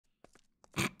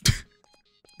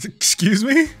Excuse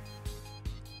me?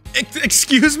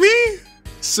 Excuse me?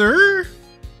 Sir?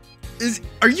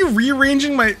 Are you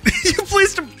rearranging my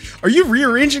Are you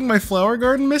rearranging my flower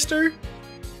garden, mister?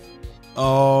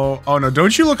 Oh no,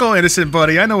 don't you look all innocent,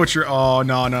 buddy. I know what you're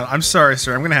no, I'm sorry,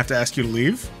 sir. I'm gonna have to ask you to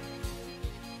leave.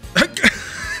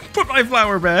 Put my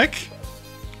flower back.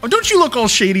 Oh, don't you look all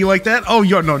shady like that? Oh,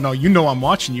 no, you know I'm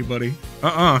watching you, buddy.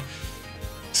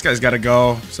 This guy's gotta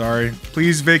go. Sorry.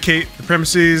 Please vacate the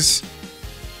premises.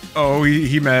 Oh,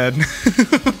 he mad.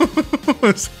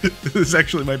 This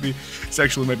actually might be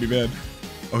bad.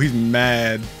 Oh, he's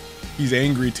mad. He's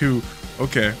angry too.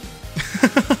 Okay.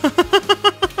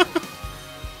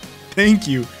 Thank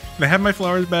you. Can I have my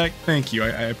flowers back? Thank you. I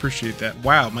appreciate that.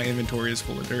 Wow, my inventory is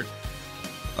full of dirt.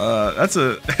 That's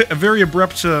a very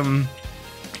abrupt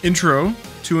intro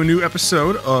to a new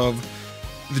episode of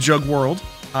the Jug World.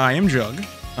 I am Jug.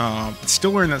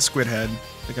 Still wearing that squid head.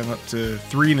 I think I'm up to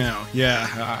 3 now.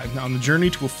 Yeah, on the journey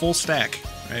to a full stack,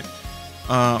 right?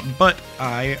 But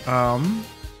I've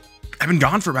been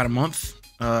gone for about a month.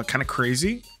 Kind of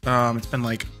crazy. It's been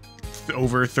like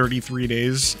over 33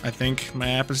 days, I think my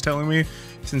app is telling me,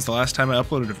 since the last time I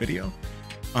uploaded a video.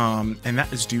 And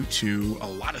that is due to a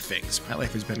lot of things. My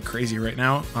life has been crazy right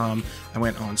now. I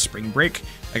went on spring break.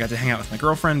 I got to hang out with my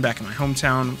girlfriend back in my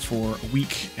hometown for a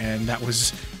week, and that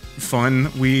was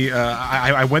fun.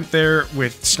 I went there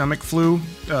with stomach flu,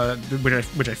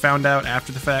 which I found out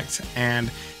after the fact,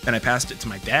 and then I passed it to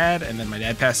my dad, and then my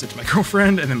dad passed it to my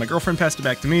girlfriend, and then my girlfriend passed it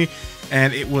back to me,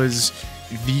 and it was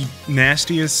the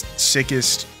nastiest,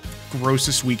 sickest,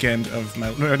 grossest weekend of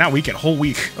my, no, not weekend, whole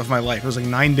week of my life. It was like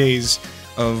 9 days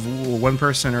of one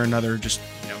person or another just,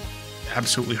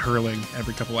 absolutely hurling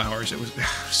every couple hours. It was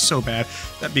so bad.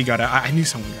 That bee got out. I knew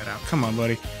someone got out. Come on,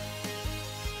 buddy.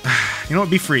 You know what?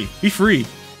 Be free. Be free.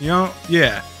 Yeah.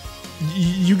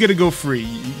 You get to go free.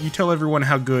 You tell everyone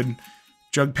how good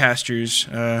Jug Pastures,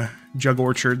 Jug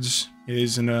Orchards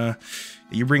is, and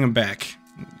you bring them back.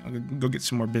 Go get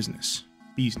some more business.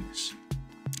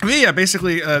 But yeah,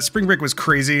 basically, spring break was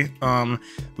crazy.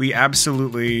 We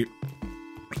absolutely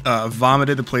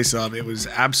vomited the place up. It was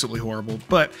absolutely horrible,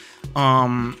 but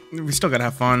we still got to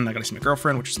have fun. I got to see my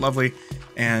girlfriend, which is lovely,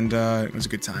 and it was a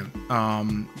good time.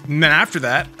 And then after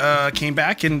that, came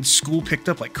back and school picked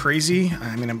up like crazy.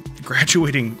 I mean, I'm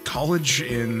graduating college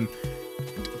in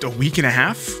a week and a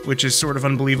half, which is sort of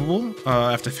unbelievable. I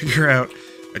have to figure out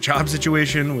a job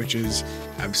situation, which is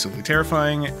absolutely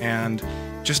terrifying, and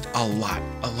just a lot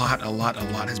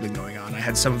has been going on. I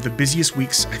had some of the busiest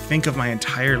weeks, I think, of my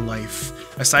entire life,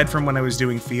 aside from when I was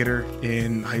doing theater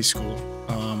in high school.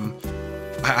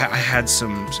 I had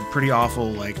some pretty awful,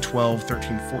 like 12,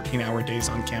 13, 14-hour days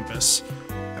on campus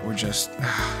that were just,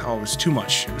 it was too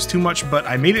much. It was too much, but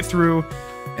I made it through,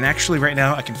 and actually right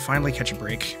now I can finally catch a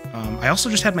break. I also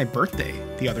just had my birthday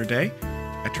the other day.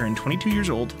 I turned 22 years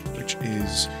old, which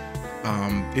is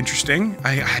interesting.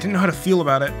 I didn't know how to feel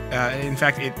about it. In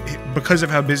fact, because of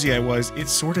how busy I was, it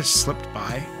sort of slipped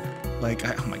by. Like,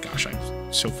 oh my gosh,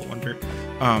 I'm so full of dirt.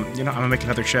 I'm gonna make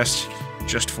another chest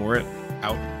just for it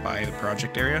out by the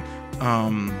project area.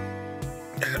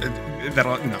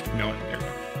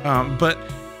 But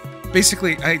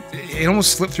basically, it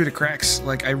almost slipped through the cracks.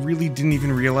 Like, I really didn't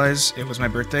even realize it was my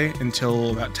birthday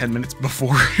until about 10 minutes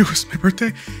before it was my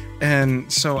birthday.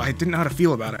 And so I didn't know how to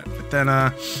feel about it. But then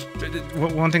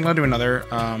one thing led to another,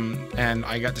 and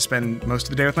I got to spend most of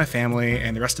the day with my family,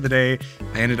 and the rest of the day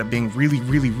I ended up being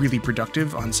really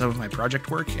productive on some of my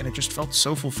project work, and it just felt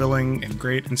so fulfilling and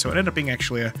great. And so it ended up being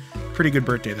actually a pretty good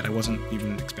birthday that I wasn't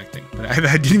even expecting. But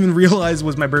I didn't even realize it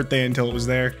was my birthday until it was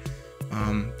there.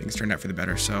 Things turned out for the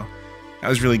better, so that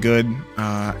was really good.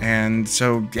 And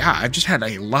so, yeah, I've just had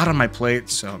a lot on my plate,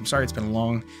 so I'm sorry it's been a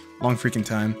long freaking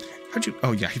time.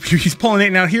 Oh yeah, he's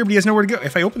pollinating out here, but he has nowhere to go.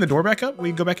 If I open the door back up, will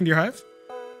you go back into your hive?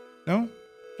 No?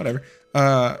 Whatever.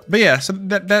 But yeah, so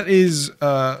that is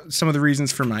some of the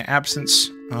reasons for my absence.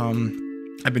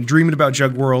 I've been dreaming about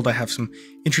Jug World. I have some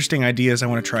interesting ideas I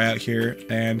want to try out here,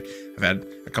 and I've had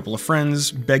a couple of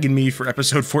friends begging me for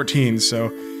episode 14, so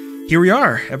here we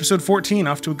are, episode 14,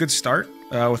 off to a good start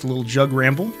with a little Jug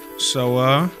ramble.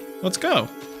 So let's go.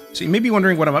 So you may be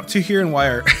wondering what I'm up to here and why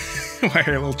our why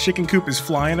our little chicken coop is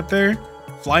flying up there.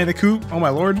 Flying the coop, oh my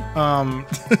lord.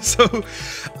 So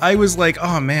I was like,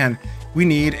 oh man, we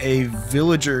need a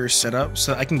villager set up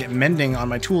so I can get mending on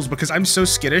my tools, because I'm so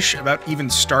skittish about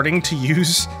even starting to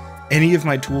use any of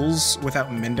my tools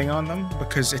without mending on them,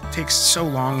 because it takes so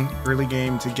long early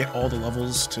game to get all the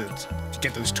levels to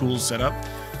get those tools set up.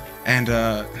 and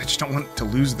I just don't want to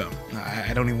lose them.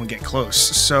 I don't even want to get close.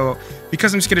 So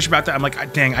because I'm skittish about that, I'm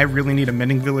like, dang, I really need a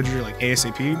mending villager like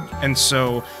ASAP. And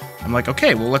so I'm like,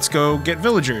 okay, well, let's go get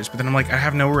villagers. But then I'm like, I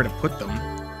have nowhere to put them,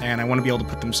 and I want to be able to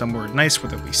put them somewhere nice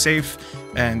where they'll be safe,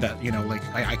 and that, you know, like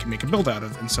I can make a build out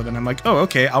of. And so then I'm like, oh,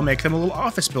 okay, I'll make them a little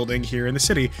office building here in the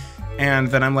city. And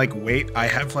then I'm like, wait, I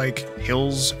have like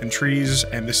hills and trees,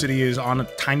 and the city is on a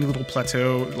tiny little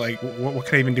plateau. Like, what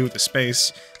can I even do with the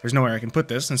space? There's nowhere I can put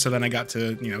this. And so then I got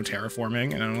to, you know,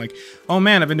 terraforming, and I'm like, oh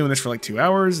man, I've been doing this for like 2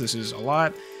 hours. This is a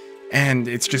lot. And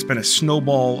it's just been a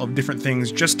snowball of different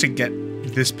things just to get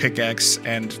this pickaxe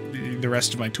and the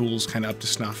rest of my tools kind of up to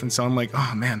snuff. And so I'm like,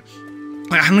 oh man,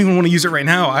 I don't even want to use it right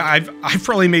now. I've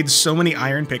probably made so many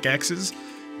iron pickaxes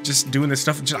just doing this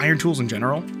stuff, just iron tools in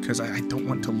general, because I don't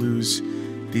want to lose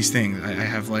these things. I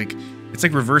have like, it's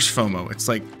like reverse FOMO. It's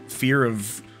like fear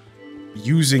of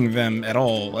using them at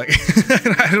all. Like,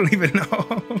 I don't even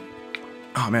know.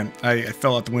 Oh man, I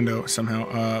fell out the window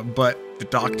somehow, but the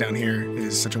dock down here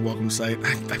is such a welcome sight.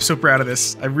 I'm so proud of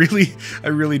this. I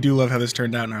really do love how this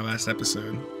turned out in our last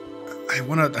episode. I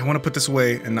wanna put this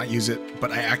away and not use it,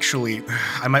 but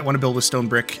I might want to build a stone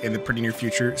brick in the pretty near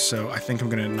future, so I think I'm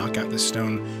gonna knock out this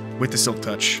stone with the silk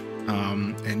touch,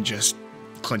 and just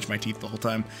clench my teeth the whole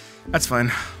time. That's fine.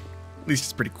 At least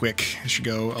it's pretty quick. It should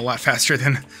go a lot faster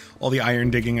than all the iron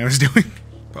digging I was doing.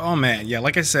 But oh man, yeah,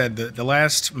 like I said, the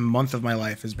last month of my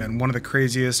life has been one of the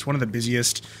craziest, one of the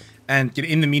busiest. And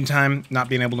in the meantime, not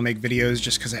being able to make videos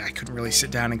just because I couldn't really sit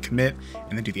down and commit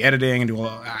and then do the editing and do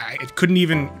all, it couldn't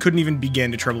even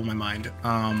begin to trouble my mind.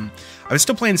 I was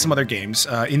still playing some other games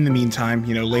in the meantime,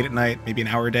 you know, late at night, maybe an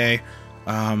hour a day.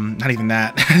 Not even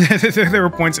that. There were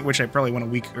points at which I probably went a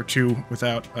week or two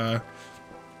without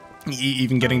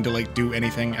even getting to like do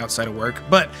anything outside of work.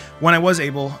 But when I was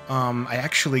able, I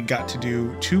actually got to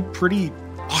do two pretty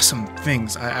awesome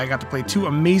things. I got to play two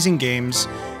amazing games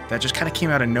that just kind of came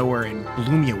out of nowhere and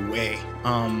blew me away.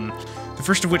 The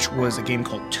first of which was a game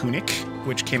called Tunic,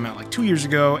 which came out like 2 years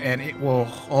ago, and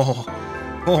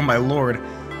oh my lord.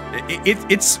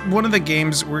 It's one of the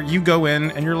games where you go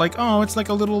in and you're like, oh, it's like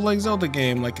a little like Zelda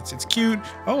game, like it's cute.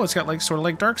 Oh, it's got like sort of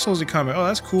like Dark Souls-y combat. Oh,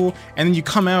 that's cool. And then you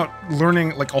come out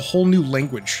learning like a whole new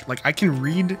language. Like I can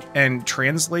read and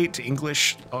translate to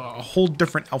English a whole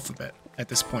different alphabet at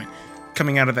this point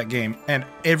coming out of that game, and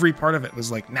every part of it was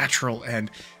like natural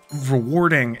and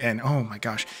rewarding, and oh my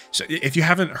gosh. So if you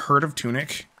haven't heard of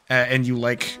Tunic and you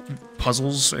like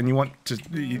puzzles and you want to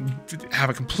have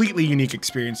a completely unique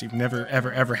experience you've never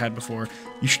ever had before,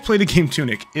 you should play the game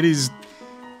Tunic. It is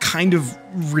kind of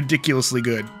ridiculously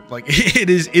good. Like it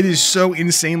is so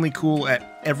insanely cool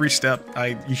at every step.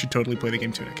 You should totally play the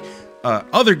game Tunic.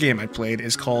 Other game I played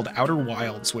is called Outer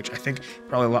Wilds, which I think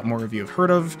probably a lot more of you have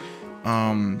heard of.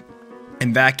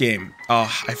 And that game,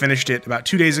 I finished it about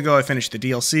 2 days ago. I finished the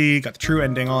DLC, got the true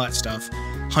ending, all that stuff.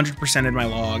 100% in my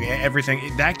log,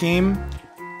 everything. That game,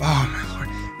 oh my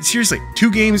lord. Seriously, 2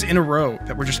 games in a row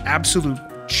that were just absolute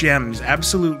gems,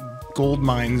 absolute gold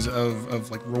mines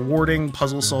of like rewarding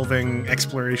puzzle solving,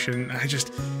 exploration.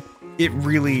 It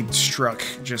really struck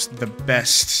just the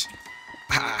best.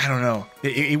 I don't know.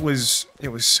 It was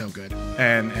so good,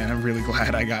 and I'm really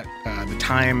glad I got the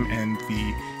time and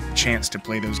the chance to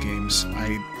play those games.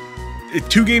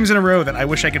 2 games in a row that I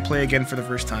wish I could play again for the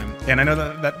first time. And I know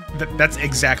that's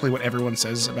exactly what everyone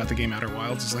says about the game Outer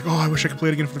Wilds. It's like, oh, I wish I could play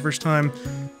it again for the first time.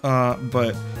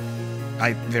 But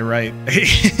they're right.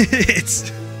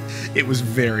 It was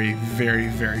very, very,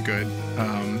 very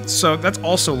good. So that's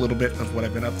also a little bit of what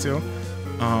I've been up to.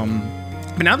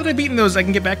 But now that I've beaten those, I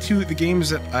can get back to the games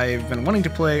that I've been wanting to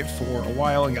play for a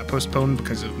while and got postponed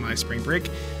because of my spring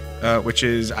break. Which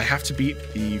is, I have to beat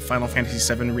the Final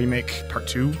Fantasy VII Remake Part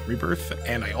 2 Rebirth,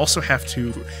 and I also have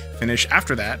to finish,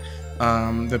 after that,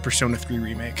 the Persona 3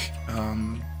 Remake.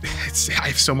 I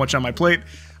have so much on my plate,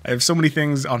 I have so many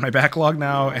things on my backlog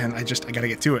now, and I gotta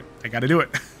get to it. I gotta do it.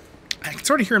 I can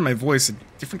sort of hear in my voice a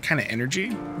different kind of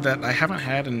energy that I haven't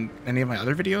had in any of my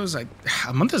other videos.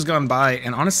 A month has gone by,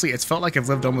 and honestly, it's felt like I've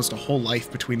lived almost a whole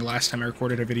life between the last time I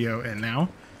recorded a video and now.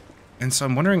 And so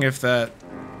I'm wondering if that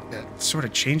sort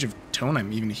of change of tone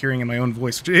I'm even hearing in my own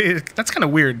voice. That's kind of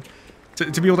weird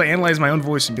to be able to analyze my own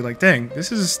voice and be like, dang, this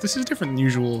is different than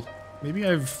usual. Maybe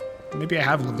I have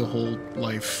lived a whole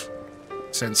life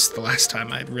since the last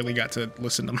time I really got to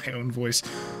listen to my own voice.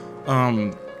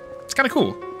 It's kind of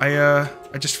cool. I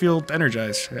just feel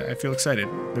energized. I feel excited.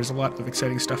 There's a lot of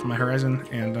exciting stuff on my horizon,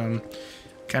 and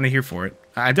kind of here for it.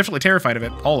 I'm definitely terrified of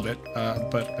it, all of it,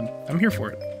 but I'm here for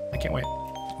it. I can't wait.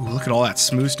 Ooh, look at all that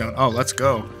smooth stone. Oh, let's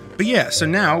go. But yeah, so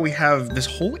now we have this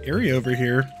whole area over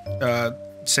here,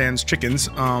 sans chickens,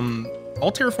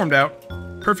 all terraformed out,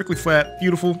 perfectly flat,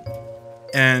 beautiful.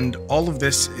 And all of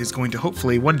this is going to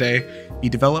hopefully one day be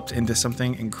developed into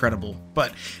something incredible.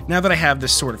 But now that I have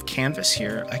this sort of canvas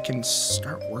here, I can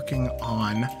start working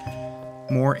on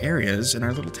more areas in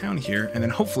our little town here, and then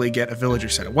hopefully get a villager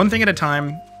set up. One thing at a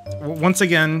time. Once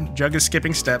again, Jug is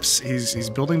skipping steps. He's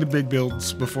building the big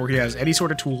builds before he has any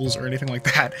sort of tools or anything like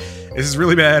that. This is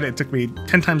really bad. It took me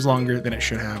 10 times longer than it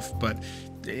should have, but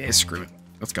screw it.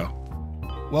 Let's go.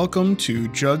 Welcome to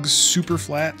Jug's Super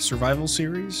Flat Survival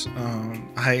Series.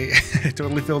 I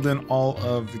totally filled in all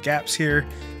of the gaps here,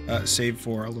 save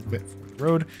for a little bit for the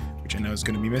road, which I know is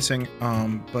going to be missing.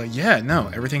 But yeah, no,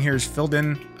 everything here is filled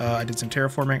in. I did some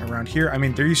terraforming around here. I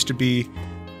mean, there used to be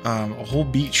a whole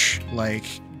beach, like,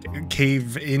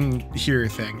 cave in here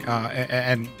thing,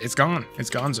 and it's gone. It's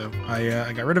gonzo.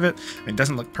 I got rid of it. It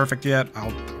doesn't look perfect yet.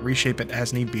 I'll reshape it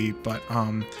as need be, but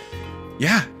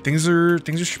yeah, things are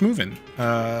schmoving.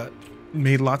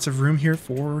 Made lots of room here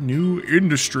for new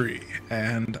industry,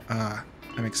 and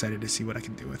I'm excited to see what I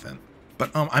can do with it.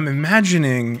 But I'm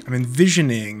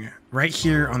envisioning right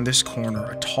here on this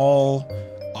corner a tall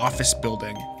office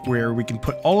building where we can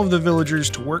put all of the villagers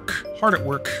to work, hard at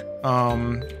work.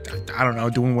 I don't know,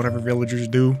 doing whatever villagers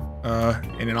do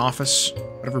in an office,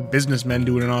 whatever businessmen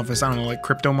do in an office. I don't know, like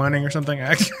crypto mining or something.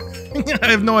 I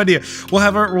have no idea. We'll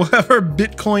have our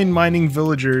Bitcoin mining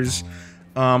villagers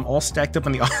all stacked up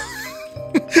in the office.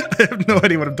 I have no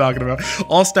idea what I'm talking about.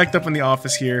 All stacked up in the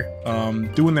office here,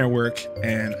 doing their work,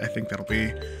 and I think that'll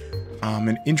be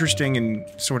an interesting and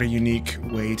sort of unique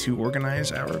way to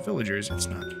organize our villagers. It's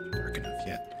not dark enough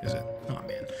yet, is it? Oh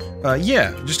man.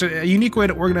 Yeah, just a unique way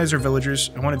to organize our villagers.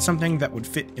 I wanted something that would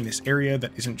fit in this area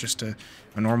that isn't just a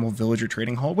normal villager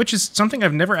trading hall, which is something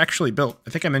I've never actually built. I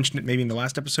think I mentioned it maybe in the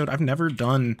last episode. I've never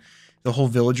done the whole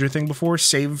villager thing before,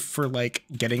 save for like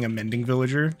getting a mending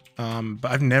villager.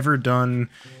 But I've never done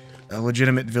a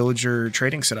legitimate villager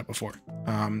trading setup before.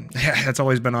 Yeah, that's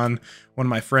always been on one of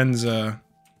my friends'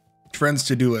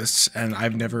 to-do lists, and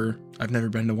I've never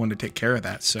been the one to take care of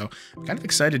that, so I'm kind of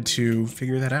excited to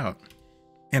figure that out.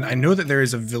 And I know that there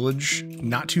is a village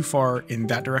not too far in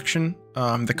that direction.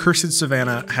 The Cursed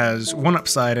Savannah has one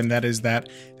upside, and that is that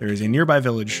there is a nearby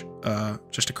village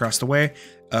just across the way,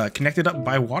 connected up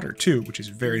by water too, which is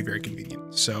very, very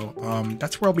convenient. So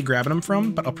that's where I'll be grabbing them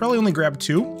from, but I'll probably only grab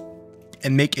 2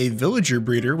 and make a villager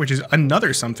breeder, which is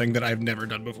another something that I've never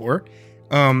done before.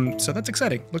 So that's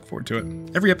exciting. Look forward to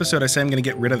it. Every episode I say I'm going to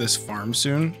get rid of this farm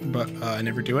soon, but I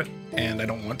never do it, and I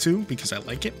don't want to because I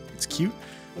like it. It's cute.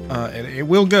 And it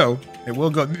will go. It will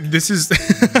go. This is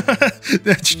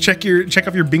check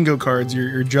off your bingo cards,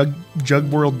 your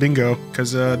jug world bingo,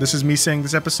 because this is me saying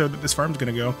this episode that this farm's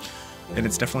going to go, and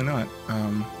it's definitely not.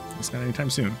 It's not anytime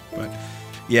soon. But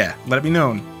yeah, let it be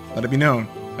known. Let it be known.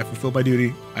 I fulfill my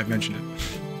duty. I've mentioned it.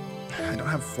 I don't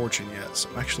have fortune yet, so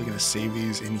I'm actually going to save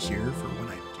these in here for when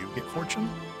I do get fortune.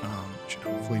 Should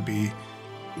hopefully be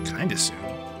kind of soon,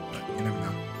 but you never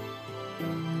know.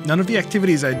 None of the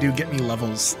activities I do get me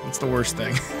levels. That's the worst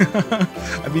thing.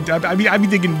 I'd be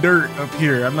digging dirt up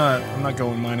here. I'm not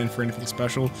going mining for anything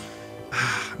special.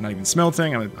 I'm not even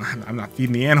smelting. I'm not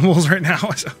feeding the animals right now.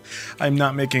 So I'm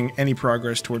not making any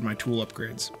progress toward my tool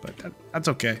upgrades, but that's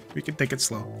okay. We can take it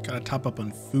slow. Gotta top up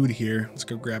on food here. Let's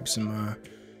go grab some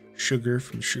sugar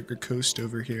from Sugar Coast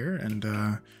over here and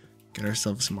get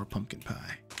ourselves some more pumpkin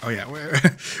pie. Oh yeah,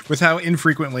 with how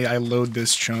infrequently I load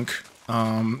this chunk,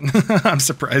 I'm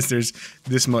surprised there's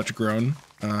this much grown,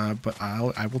 but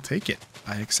I will take it.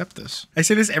 I accept this. I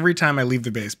say this every time I leave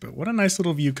the base, but what a nice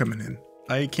little view coming in.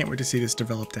 I can't wait to see this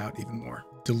developed out even more.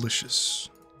 Delicious,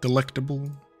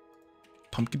 delectable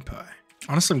pumpkin pie.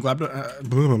 Honestly, I'm glad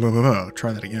to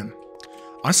try that again.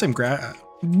 Honestly,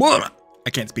 I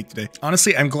can't speak today.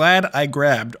 Honestly, I'm glad I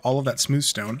grabbed all of that smooth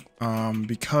stone,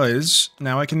 because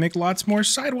now I can make lots more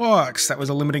sidewalks. That was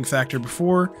a limiting factor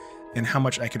before, and how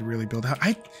much I could really build out.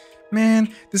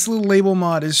 Man, this little label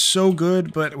mod is so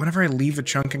good, but whenever I leave a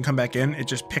chunk and come back in, it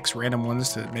just picks random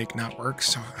ones to make not work,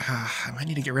 so I might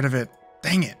need to get rid of it.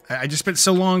 Dang it. I just spent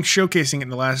so long showcasing it in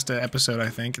the last episode, I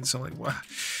think, and so like, what?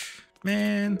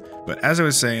 Man. But as I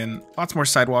was saying, lots more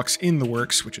sidewalks in the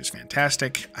works, which is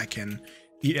fantastic. I can,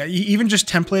 even just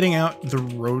templating out the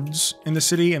roads in the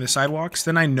city and the sidewalks,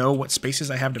 then I know what spaces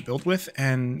I have to build with,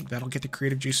 and that'll get the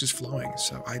creative juices flowing.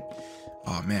 So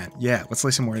oh man, yeah, let's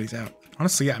lay some more of these out.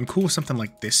 Honestly, yeah, I'm cool with something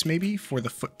like this maybe for the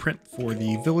footprint for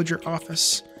the villager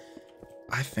office.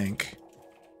 I think,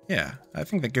 yeah, I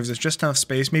think that gives us just enough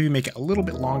space. Maybe make it a little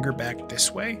bit longer back this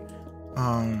way.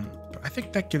 But I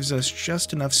think that gives us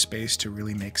just enough space to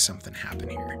really make something happen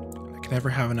here. I can never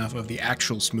have enough of the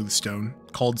actual smooth stone,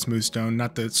 called smooth stone,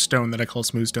 not the stone that I call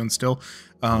smooth stone still.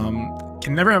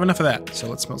 Can never have enough of that, so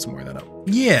let's smelt some more of that up.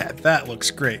 Yeah, that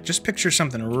looks great. Just picture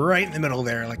something right in the middle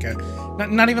there, like a,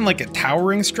 not even like a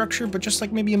towering structure, but just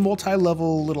like maybe a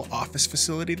multi-level little office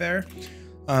facility there.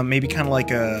 Maybe kind of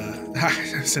like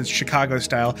a, since Chicago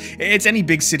style, it's any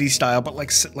big city style, but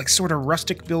like sort of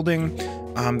rustic building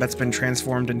that's been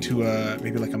transformed into a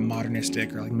maybe like a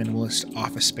modernistic or like minimalist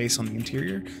office space on the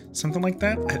interior, something like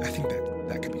that. I think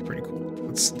that could be pretty cool.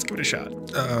 Let's give it a shot.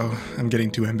 Uh-oh, I'm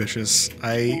getting too ambitious.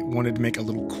 I wanted to make a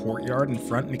little courtyard in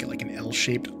front, make it like an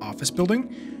L-shaped office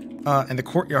building. And the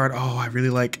courtyard, oh, I really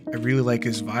like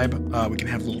his vibe. We can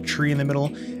have a little tree in the middle,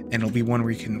 and it'll be one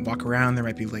where you can walk around. There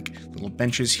might be like little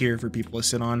benches here for people to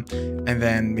sit on. And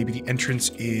then maybe the entrance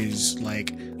is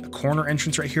like a corner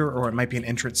entrance right here, or it might be an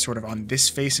entrance sort of on this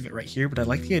face of it right here. But I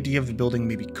like the idea of the building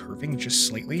maybe curving just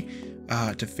slightly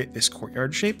to fit this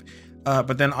courtyard shape.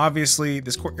 But then obviously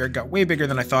this courtyard got way bigger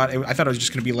than I thought. I thought it was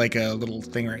just going to be like a little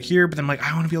thing right here, but then I'm like,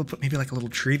 I want to be able to put maybe like a little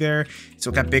tree there. So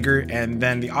it got bigger, and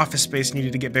then the office space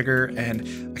needed to get bigger,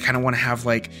 and I kind of want to have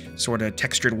like sort of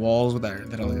textured walls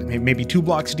that are maybe 2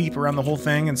 blocks deep around the whole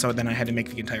thing. And so then I had to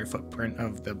make the entire footprint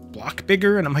of the block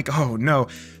bigger, and I'm like, oh no.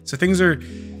 So things are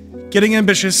getting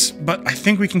ambitious, but I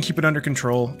think we can keep it under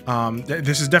control.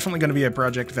 This is definitely going to be a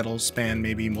project that'll span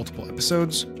maybe multiple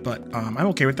episodes, but I'm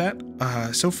okay with that.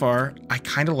 So far, I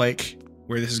kind of like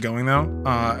where this is going though.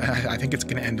 I think it's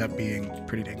going to end up being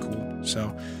pretty dang cool.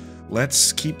 So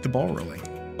let's keep the ball rolling.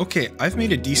 Okay, I've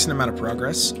made a decent amount of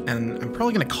progress, and I'm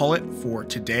probably going to call it for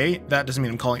today. That doesn't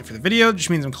mean I'm calling it for the video, it just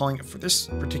means I'm calling it for this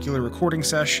particular recording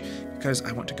sesh, because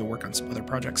I want to go work on some other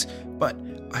projects. But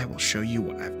I will show you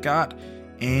what I've got.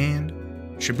 And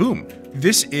shaboom.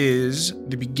 This is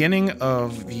the beginning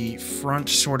of the front,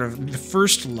 sort of the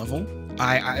first level.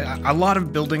 A lot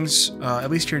of buildings, at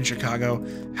least here in Chicago,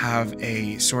 have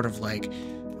a sort of like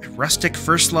rustic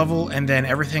first level, and then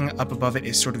everything up above it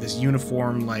is sort of this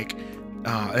uniform, like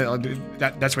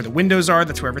that's where the windows are,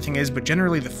 that's where everything is. But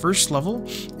generally the first level,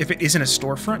 if it isn't a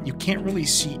storefront, you can't really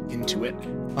see into it.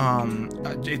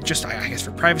 It just, I guess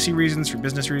for privacy reasons, for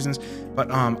business reasons, but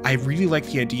I really like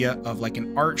the idea of like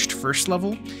an arched first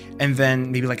level, and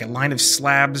then maybe like a line of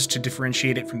slabs to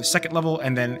differentiate it from the second level,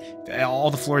 and then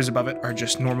all the floors above it are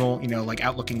just normal, you know, like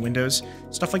outlooking windows,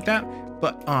 stuff like that.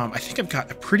 But I think I've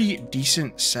got a pretty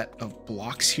decent set of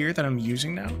blocks here that I'm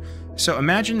using now. So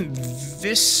imagine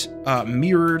this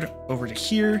mirrored over to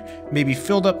here, maybe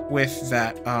filled up with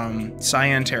that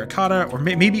cyan terracotta, or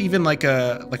maybe even like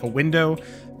a window.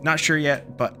 Not sure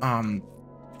yet, but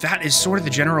that is sort of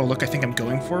the general look I think I'm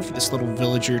going for this little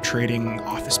villager trading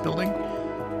office building.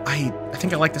 I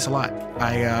think I like this a lot.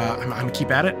 I'm gonna keep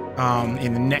at it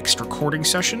in the next recording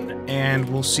session, and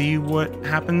we'll see what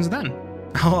happens then.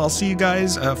 I'll see you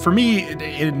guys, for me,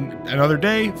 in another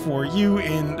day, for you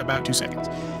in about 2 seconds.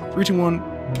 3, 2, 1,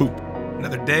 boop.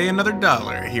 Another day, another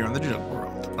dollar here on the Jug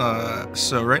World.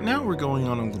 So right now we're going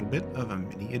on a little bit of a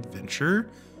mini adventure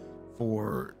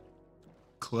for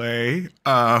clay.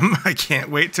 I can't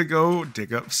wait to go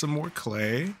dig up some more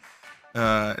clay.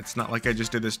 It's not like I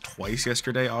just did this twice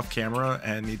yesterday off camera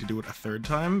and need to do it a 3rd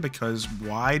time, because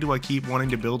why do I keep wanting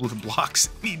to build with blocks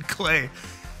that need clay?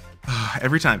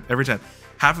 Every time.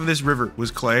 Half of this river was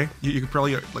clay. You could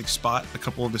probably like spot a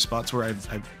couple of the spots where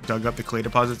I've dug up the clay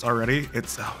deposits already.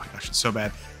 It's, oh my gosh, it's so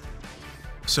bad.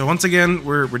 So once again,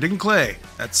 we're digging clay.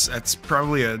 That's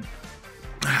probably a,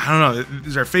 I don't know, this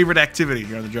is our favorite activity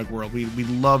here on the Jug World. We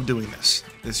love doing this.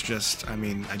 It's just, I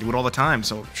mean, I do it all the time,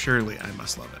 so surely I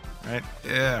must love it, right?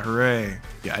 Yeah, hooray.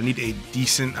 Yeah, I need a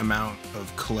decent amount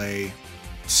of clay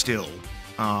still.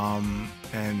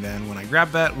 And then when I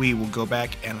grab that, we will go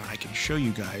back and I can show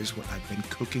you guys what I've been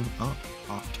cooking up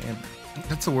off camera.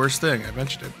 That's the worst thing, I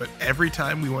mentioned it, but every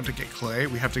time we want to get clay,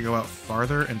 we have to go out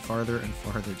farther and farther and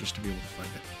farther just to be able to find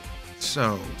it.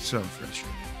 So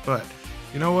frustrating. But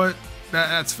you know what?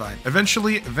 That's fine.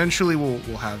 Eventually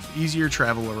we'll have easier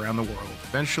travel around the world.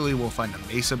 Eventually we'll find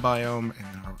a mesa biome,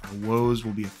 and our woes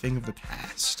will be a thing of the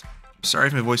past. Sorry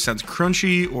if my voice sounds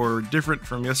crunchy or different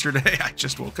from yesterday. I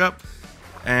just woke up.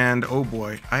 And oh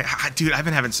boy, dude, I've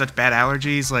been having such bad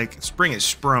allergies. Like, spring is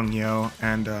sprung, yo.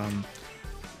 And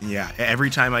yeah, every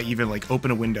time I even like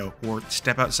open a window or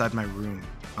step outside my room,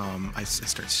 I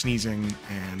start sneezing,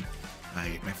 and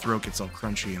my throat gets all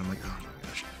crunchy, and I'm like, oh my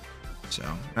gosh. So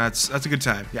that's a good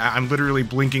time. Yeah, I'm literally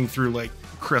blinking through like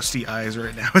crusty eyes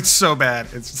right now. It's so bad.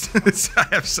 I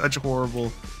have such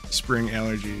horrible spring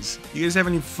allergies. You guys have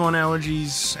any fun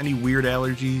allergies? Any weird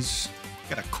allergies?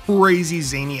 Got a crazy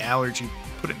zany allergy?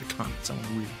 Put it in the comments. I want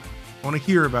to read it. I want to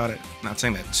hear about it. Not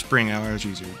saying that spring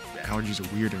allergies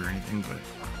are weird or anything,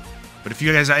 but if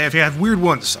you have weird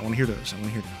ones, I want to hear those. I want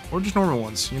to hear them. Or just normal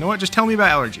ones. You know what? Just tell me about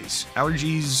allergies.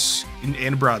 Allergies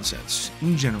in a broad sense,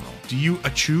 in general. Do you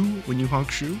achoo when you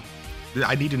honk shoe?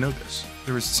 I need to know this.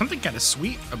 There was something kind of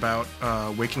sweet about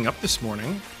waking up this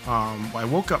morning. I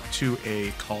woke up to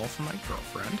a call from my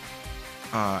girlfriend,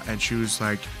 and she was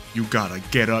like, "You gotta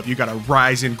get up. You gotta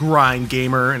rise and grind,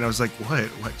 gamer." And I was like, "What?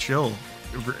 What? Chill.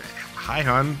 Hi,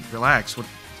 hun. Relax. What's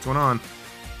going on?"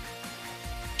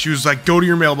 She was like, "Go to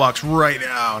your mailbox right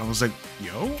now." And I was like,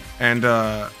 "Yo." And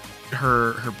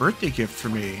her birthday gift for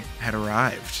me had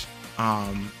arrived.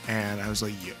 And I was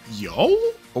like, "Yo,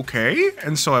 okay."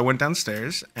 And so I went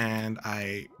downstairs and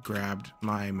I grabbed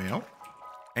my mail,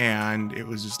 and it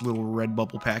was this little red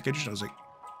bubble package. And I was like,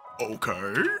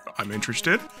 "Okay, I'm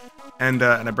interested." And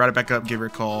I brought it back up, gave her a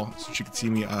call so she could see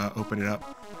me open it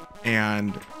up.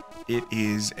 And it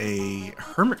is a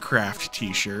Hermitcraft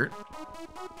t-shirt,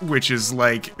 which is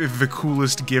like the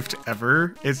coolest gift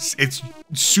ever. It's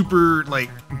super like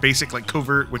basic, like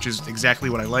covert, which is exactly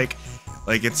what I like.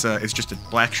 Like it's just a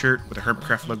black shirt with a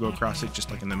Hermitcraft logo across it,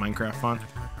 just like in the Minecraft font.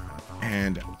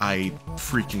 And I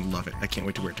freaking love it. I can't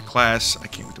wait to wear it to class. I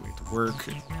can't wait to wear it to work.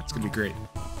 It's gonna be great.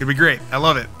 It's gonna be great. I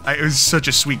love it. It was such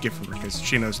a sweet gift for her because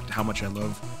she knows how much I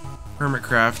love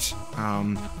Hermitcraft.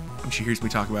 And she hears me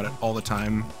talk about it all the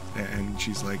time, and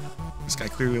she's like, "This guy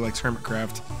clearly likes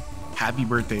Hermitcraft. Happy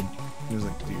birthday." I was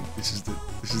like, "Dude, this is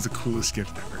the coolest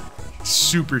gift ever."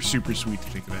 Super, super sweet to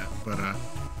think of that. But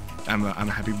I'm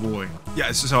a happy boy.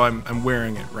 Yeah, so I'm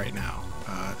wearing it right now.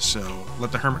 So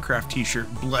let the Hermitcraft t-shirt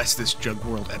bless this Jug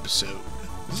World episode.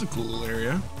 This is a cool little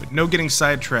area, but no getting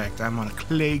sidetracked. I'm on a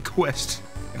clay quest,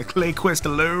 and a clay quest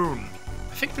alone.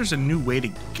 I think there's a new way to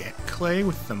get clay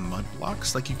with the mud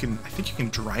blocks. Like I think you can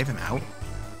dry them out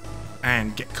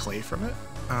and get clay from it.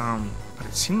 But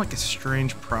it seemed like a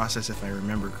strange process if I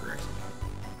remember correctly.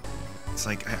 It's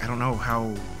like, I don't know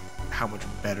how much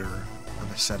better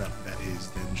of a setup that is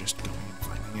than just going and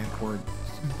finding it, or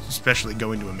especially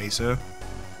going to a mesa.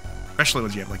 Especially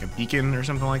when you have like a beacon or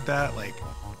something like that. Like,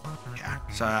 yeah.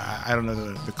 So I don't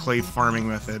know the clay farming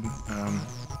method,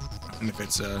 and if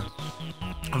it's a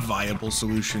viable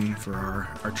solution for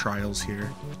our trials here.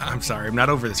 I'm sorry, I'm not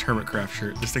over this Hermitcraft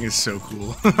shirt. This thing is so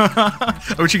cool.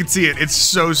 I wish you could see it. It's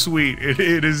so sweet.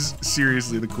 It is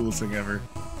seriously the coolest thing ever.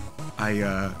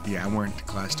 Yeah, I'm wearing it to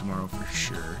class tomorrow for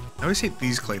sure. I always hate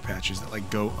these clay patches that like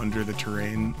go under the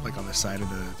terrain, like on the side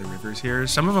of the rivers here.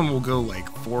 Some of them will go like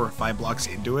 4 or 5 blocks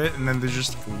into it, and then there's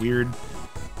just like a weird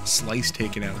slice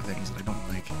taken out of things that I don't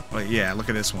like. But yeah, look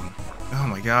at this one. Oh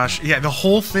my gosh. Yeah, the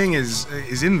whole thing is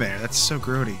in there. That's so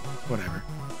grody. Whatever.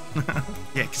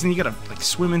 Yeah, because then you gotta like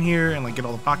swim in here and like get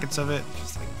all the pockets of it.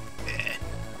 Just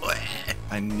like,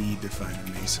 I need to find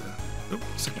a mesa. Oh,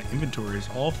 looks like my inventory is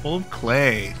all full of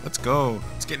clay. Let's go.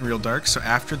 It's getting real dark, so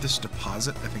after this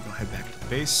deposit, I think I'll head back to the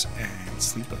base and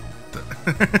sleep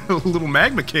at the little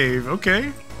magma cave.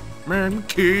 Okay. Magma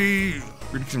cave.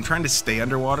 Because I'm trying to stay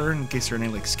underwater in case there are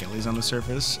any like skellies on the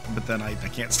surface, but then I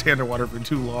can't stay underwater for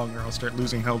too long or I'll start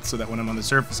losing health, so that when I'm on the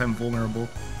surface I'm vulnerable.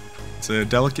 It's a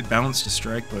delicate balance to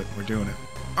strike, but we're doing it.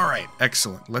 Alright,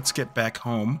 excellent. Let's get back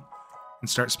home and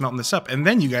start smelting this up. And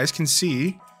then you guys can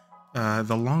see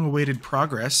the long-awaited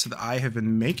progress that I have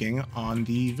been making on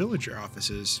the villager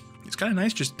offices. It's kind of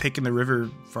nice just taking the river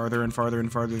farther and farther and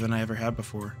farther than I ever have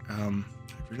before. I'd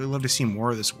really love to see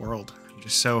more of this world. I'm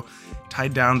just so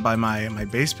tied down by my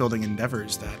base building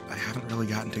endeavors that I haven't really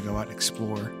gotten to go out and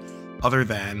explore, other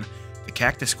than the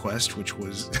cactus quest, which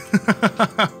was...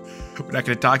 We're not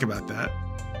going to talk about that.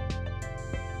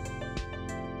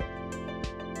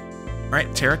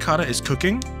 Alright, terracotta is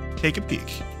cooking. Take a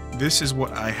peek. This is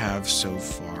what I have so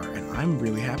far, and I'm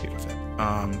really happy with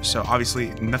it. So obviously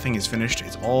nothing is finished.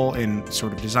 It's all in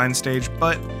sort of design stage,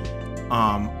 but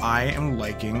I am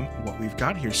liking what we've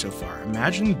got here so far.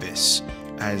 Imagine this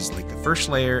as like the first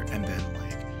layer, and then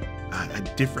like a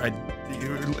different...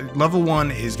 level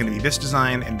 1 is going to be this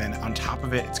design, and then on top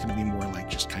of it, it's going to be more like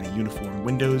just kind of uniform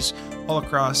windows all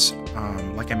across.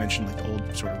 Like I mentioned, like the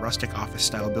old sort of rustic office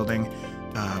style building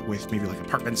with maybe like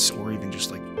apartments or even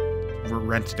just like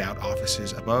rented out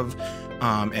offices above.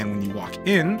 And when you walk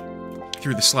in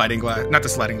through the sliding glass, not the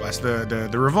sliding glass, the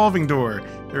revolving door,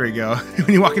 there we go.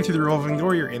 When you walk in through the revolving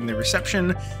door, you're in the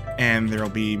reception, and there'll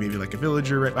be maybe like a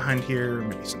villager right behind here,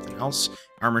 maybe something else,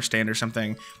 armor stand or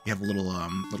something. We have a little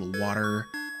water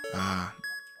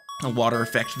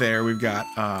effect there. We've got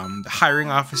the hiring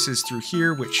offices through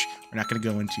here, which we're not going to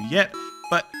go into yet,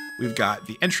 but We've got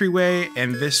the entryway,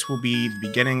 and this will be the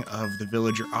beginning of the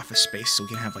villager office space. So we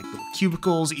can have like little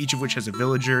cubicles, each of which has a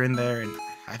villager in there, and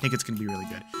I think it's gonna be really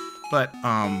good. But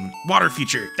water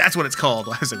feature, that's what it's called.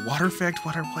 I was like, water effect,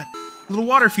 water what? A little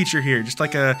water feature here, just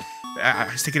like I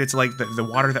was thinking it's like the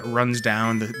water that runs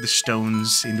down the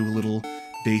stones into a little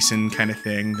basin kind of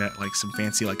thing that like some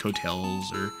fancy like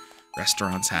hotels or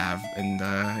restaurants have.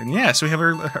 And yeah, so we have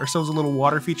ourselves a little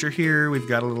water feature here. We've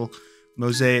got a little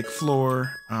mosaic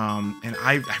floor, and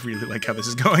I really like how this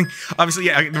is going. Obviously,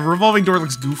 yeah, the revolving door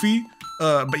looks goofy,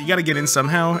 but you gotta get in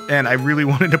somehow, and I really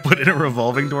wanted to put in a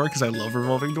revolving door because I love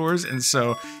revolving doors, and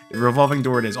so a revolving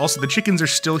door it is. Also, the chickens are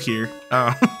still here.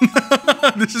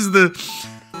 This is the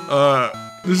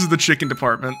chicken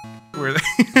department where they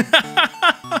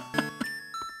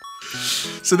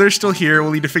so they're still here.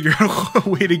 We'll need to figure out a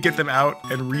way to get them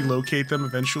out and relocate them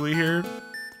eventually here.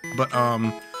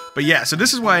 But yeah, so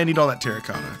this is why I need all that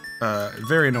terracotta.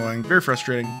 Very annoying, very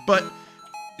frustrating, but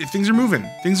things are moving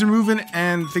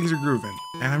and things are grooving.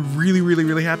 And I'm really, really,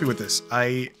 really happy with this.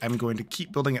 I am going to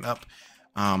keep building it up.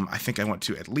 I think I want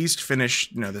to at least finish,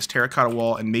 this terracotta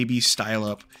wall and maybe style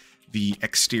up the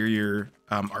exterior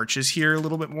arches here a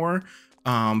little bit more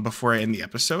before I end the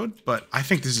episode. But I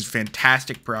think this is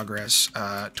fantastic progress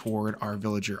toward our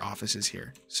villager offices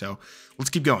here. So let's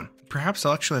keep going. Perhaps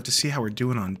I'll actually have to see how we're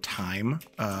doing on time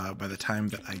by the time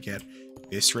that I get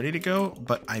this ready to go.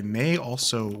 But I may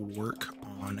also work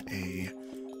on a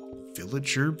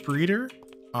villager breeder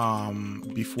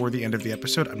before the end of the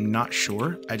episode. I'm not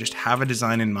sure. I just have a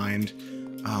design in mind.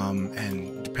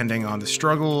 And depending on the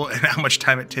struggle and how much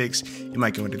time it takes, it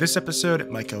might go into this episode,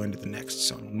 it might go into the next.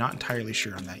 So I'm not entirely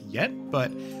sure on that yet, but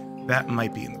that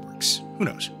might be in the works. Who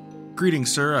knows?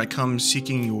 Greetings, sir. I come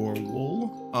seeking your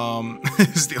wool.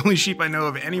 It's the only sheep I know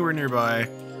of anywhere nearby.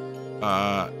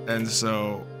 And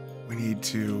so we need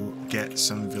to get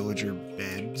some villager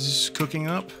beds cooking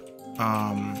up.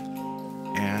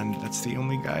 And that's the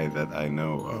only guy that I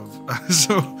know of.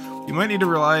 So we might need to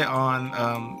rely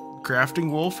on, crafting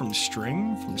wool from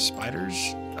string, from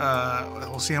spiders.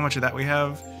 We'll see how much of that we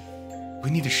have.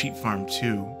 We need a sheep farm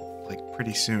too, like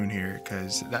pretty soon here,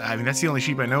 because that's the only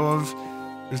sheep I know of.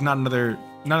 There's not another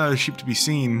sheep to be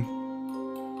seen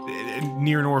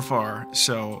near nor far.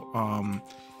 So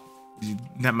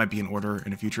that might be in order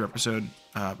in a future episode.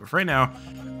 But for right now,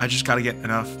 I just got to get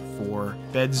enough for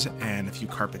beds and a few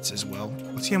carpets as well.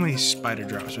 Let's see how many spider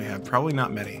drops we have. Probably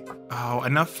not many. Oh,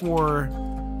 enough for.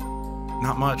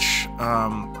 Not much,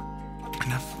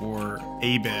 enough for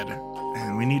a bed,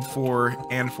 and we need 4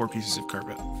 pieces of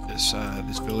carpet for this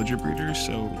villager breeder,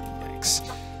 so yikes.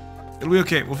 It'll be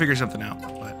okay, we'll figure something out,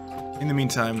 but in the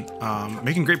meantime,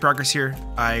 making great progress here.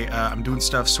 I'm doing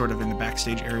stuff sort of in the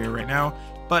backstage area right now,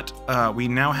 but we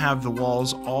now have the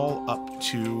walls all up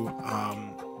to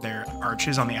their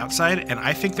arches on the outside, and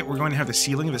I think that we're going to have the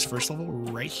ceiling of this first level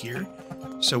right here.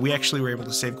 So we actually were able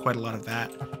to save quite a lot of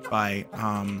that by,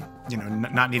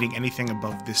 not needing anything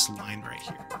above this line right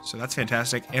here. So that's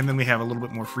fantastic. And then we have a little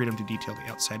bit more freedom to detail the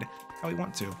outside how we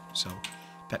want to. So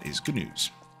that is good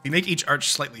news. We make each arch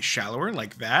slightly shallower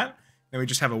like that. Then we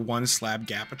just have a 1 slab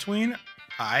gap between.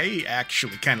 I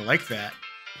actually kind of like that.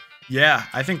 Yeah,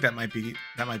 I think that might be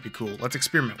cool. Let's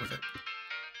experiment with it.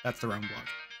 That's the wrong block.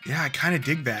 Yeah, I kind of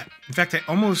dig that. In fact, I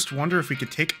almost wonder if we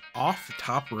could take off the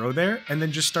top row there and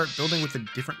then just start building with a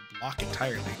different block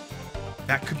entirely.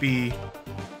 That could be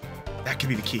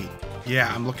the key.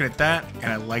 Yeah, I'm looking at that,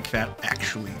 and I like that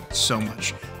actually so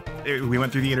much. We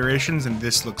went through the iterations, and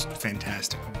this looks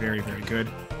fantastic. Very, very good.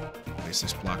 Place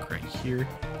this block right here.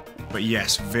 But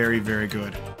yes, very, very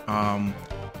good.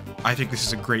 I think this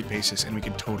is a great basis, and we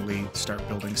could totally start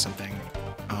building something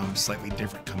slightly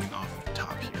different coming off the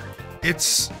top here.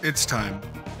 It's time.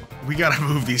 We gotta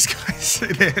move these guys.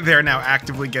 They're now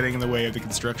actively getting in the way of the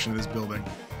construction of this building.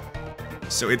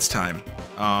 So it's time.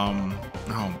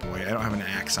 Oh boy, I don't have an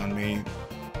axe on me.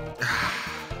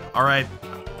 All right,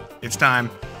 it's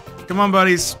time. Come on,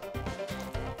 buddies.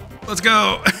 Let's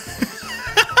go.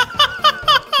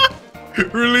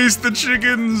 Release the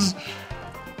chickens.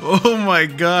 Oh my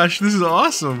gosh, this is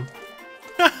awesome.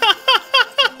 Look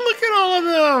at all of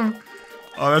them.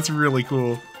 Oh, that's really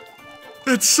cool.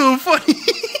 That's so funny.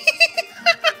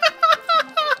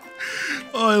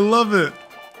 Oh, I love it.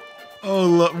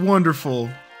 Oh, wonderful.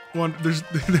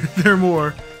 There are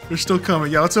more. They're still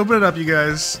coming. Yeah, let's open it up, you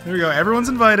guys. There we go. Everyone's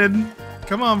invited.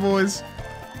 Come on, boys.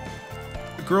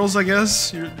 The girls, I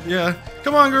guess. Yeah.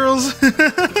 Come on, girls.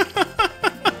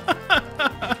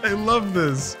 I love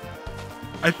this.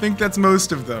 I think that's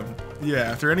most of them.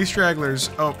 Yeah, if there are any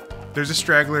stragglers. Oh, there's a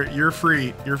straggler. You're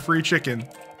free. You're free chicken.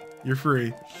 You're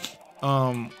free.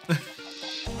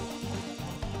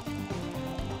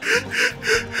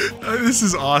 This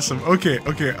is awesome. Okay.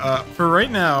 For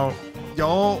right now,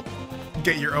 y'all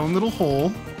get your own little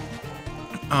hole.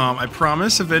 I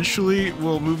promise eventually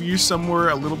we'll move you somewhere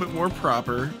a little bit more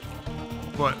proper.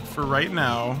 But for right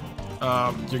now,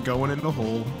 you're going in the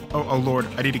hole. Oh Lord,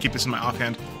 I need to keep this in my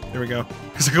offhand. There we go.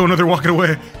 Because I go another walking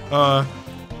away.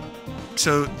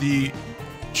 So the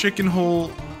chicken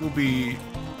hole will be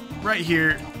right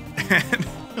here. And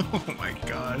oh my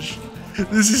gosh.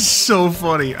 This is so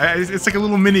funny. It's like a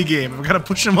little mini game. I've got to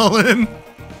push them all in.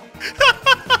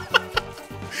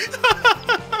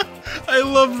 I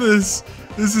love this.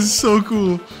 This is so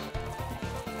cool.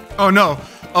 Oh no.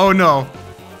 Oh no.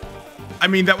 I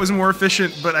mean, that was more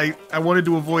efficient, but I wanted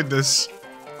to avoid this.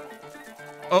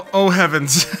 Oh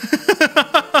heavens.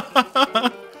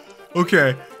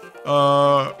 Okay.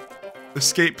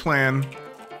 Escape plan.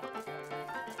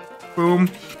 Boom.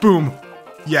 Boom.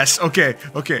 Yes, okay.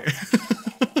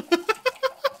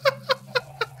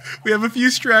 We have a few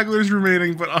stragglers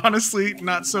remaining, but honestly,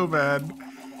 not so bad.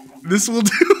 This will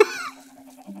do.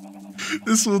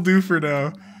 This will do for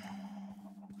now.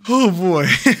 Oh boy.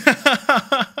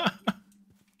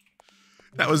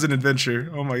 That was an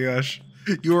adventure. Oh my gosh.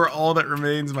 You are all that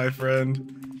remains, my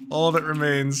friend. All that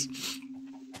remains.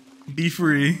 Be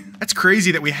free. That's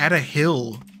crazy that we had a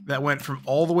hill that went from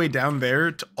all the way down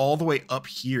there to all the way up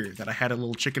here that I had a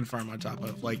little chicken farm on top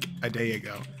of like a day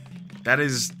ago. That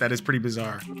is pretty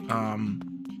bizarre.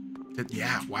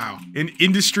 Yeah, wow.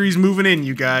 Industry's moving in,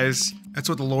 you guys. That's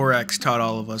what the Lorax taught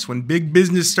all of us. When big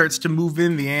business starts to move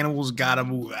in, the animals gotta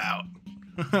move out.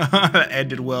 That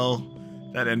ended well.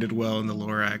 That ended well in the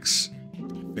Lorax,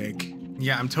 I think.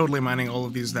 Yeah, I'm totally mining all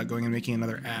of these without going and making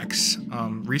another axe.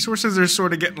 Resources are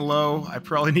sort of getting low. I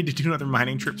probably need to do another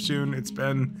mining trip soon. It's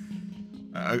been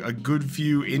a good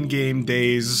few in-game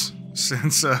days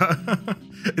since,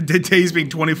 days being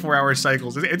 24-hour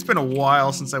cycles. It's been a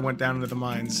while since I went down into the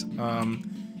mines. So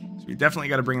we definitely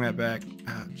got to bring that back.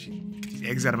 Get these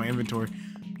eggs out of my inventory.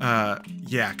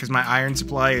 Yeah, because my iron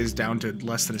supply is down to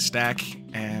less than a stack,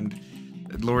 and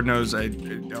Lord knows I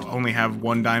only have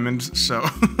 1 diamond, so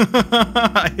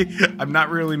I'm not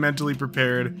really mentally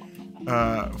prepared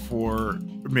for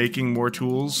making more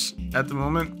tools at the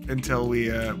moment until we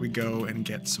go and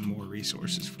get some more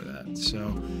resources for that. So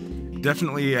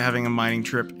definitely having a mining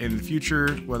trip in the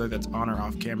future, whether that's on or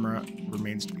off camera,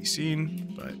 remains to be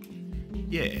seen, but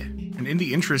yeah. And in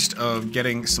the interest of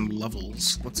getting some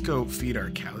levels, let's go feed our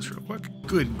cows real quick.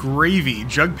 Good gravy,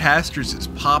 Jug Pastures is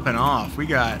popping off. We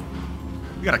got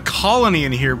a colony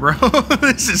in here, bro.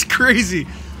 This is crazy.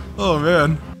 Oh,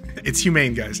 man. It's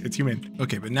humane, guys. It's humane.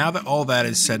 Okay, but now that all that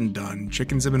is said and done,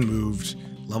 chickens have been moved,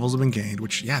 levels have been gained,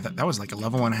 which, yeah, that was like a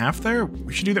level and a half there.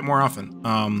 We should do that more often.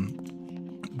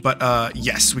 But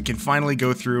yes, we can finally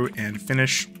go through and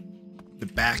finish the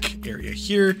back area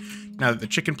here now that the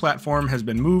chicken platform has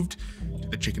been moved to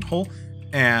the chicken hole.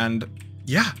 And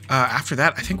yeah, after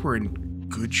that, I think we're in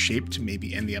good shape to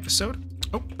maybe end the episode.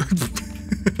 Oh.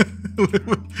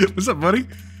 What's up, buddy?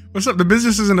 What's up? The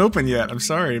business isn't open yet. I'm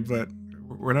sorry, but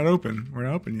we're not open. We're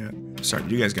not open yet. Sorry,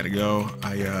 you guys gotta go.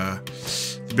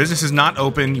 The business is not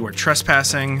open. You are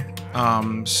trespassing.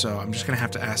 So I'm just gonna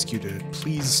have to ask you to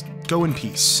please go in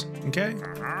peace. Okay?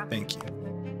 Thank you.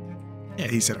 Yeah,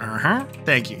 he said,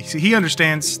 thank you. See, he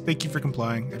understands. Thank you for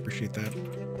complying. I appreciate that.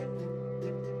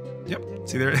 Yep.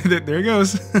 See, there he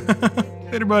goes.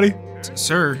 Later, buddy.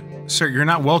 Sir, you're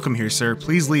not welcome here, sir.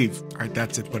 Please leave. All right,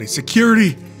 that's it, buddy.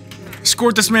 Security!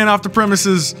 Escort this man off the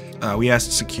premises. We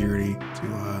asked security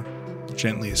to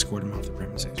gently escort him off the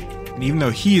premises. And even though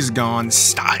he is gone,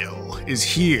 style is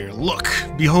here. Look,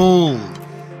 behold,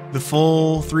 the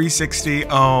full 360.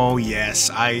 Oh, yes,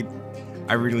 I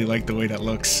really like the way that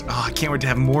looks. Oh, I can't wait to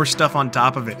have more stuff on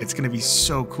top of it. It's going to be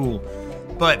so cool.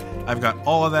 But I've got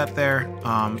all of that there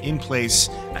in place.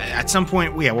 At some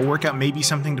point, yeah, we'll work out maybe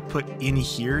something to put in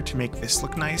here to make this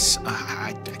look nice.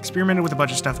 I experimented with a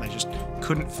bunch of stuff and I just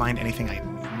couldn't find anything I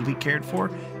really cared for.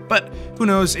 But who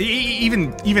knows?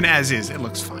 Even as is, it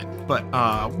looks fine. But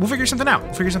we'll figure something out.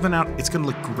 It's gonna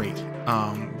look great.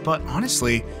 But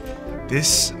honestly,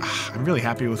 I'm really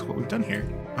happy with what we've done here.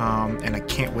 And I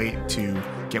can't wait to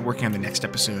get working on the next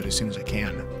episode as soon as I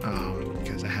can.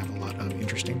 Because I have a lot of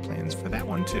interesting plans for that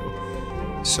one too.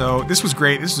 So this was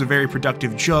great. This was a very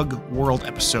productive Jug World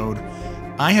episode.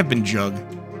 I have been Jug.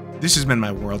 This has been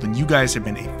my world, and you guys have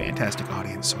been a fantastic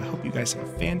audience. So I hope you guys have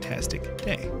a fantastic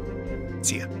day.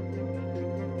 See ya.